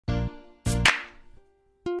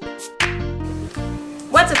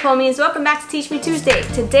What's up, homies? Welcome back to Teach Me Tuesday.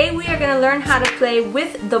 Today we are going to learn how to play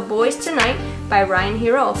With the Boys Tonight by Ryan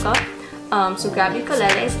Hiraoka. So grab your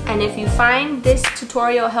ukuleles, and if you find this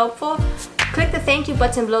tutorial helpful, click the thank you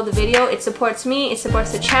button below the video. It supports me, it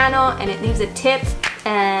supports the channel, and it leaves a tip.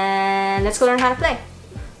 And let's go learn how to play.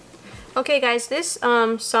 Okay guys, this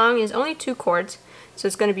song is only 2 chords, so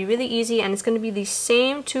it's going to be really easy, and it's going to be the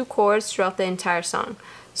same 2 chords throughout the entire song.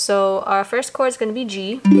 So our first chord is going to be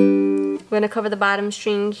G. We're going to cover the bottom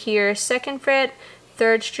string here, 2nd fret,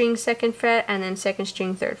 3rd string, 2nd fret, and then 2nd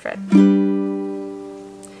string, 3rd fret.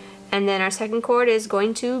 And then our second chord is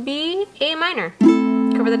going to be A minor.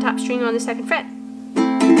 Cover the top string on the 2nd fret.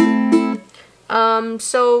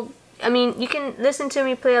 I mean, you can listen to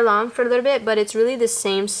me play along for a little bit, but it's really the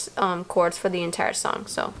same chords for the entire song.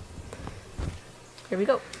 So here we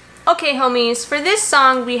go. Okay, homies, for this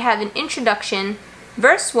song we have an introduction,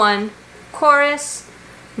 verse 1, chorus,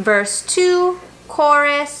 verse 2,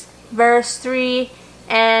 chorus, verse 3,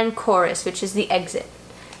 and chorus, which is the exit.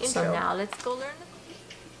 Intro. So now let's go learn.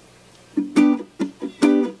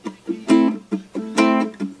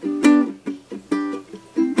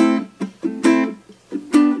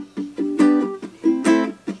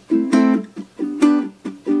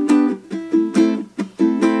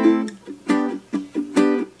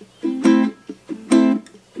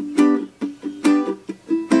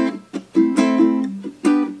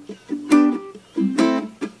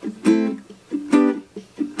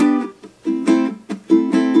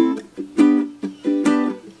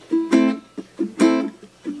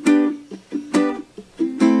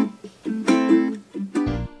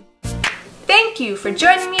 Thank you for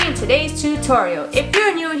joining me in today's tutorial. If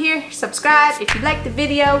you're new here, subscribe. If you like the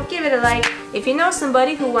video, give it a like. If you know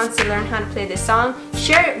somebody who wants to learn how to play this song,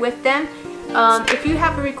 share it with them. If you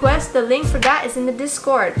have a request, the link for that is in the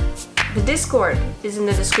Discord. The Discord is in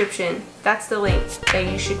the description. That's the link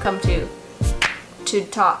that you should come to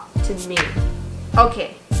talk to me.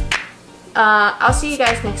 Okay. I'll see you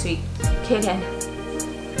guys next week. Okay then.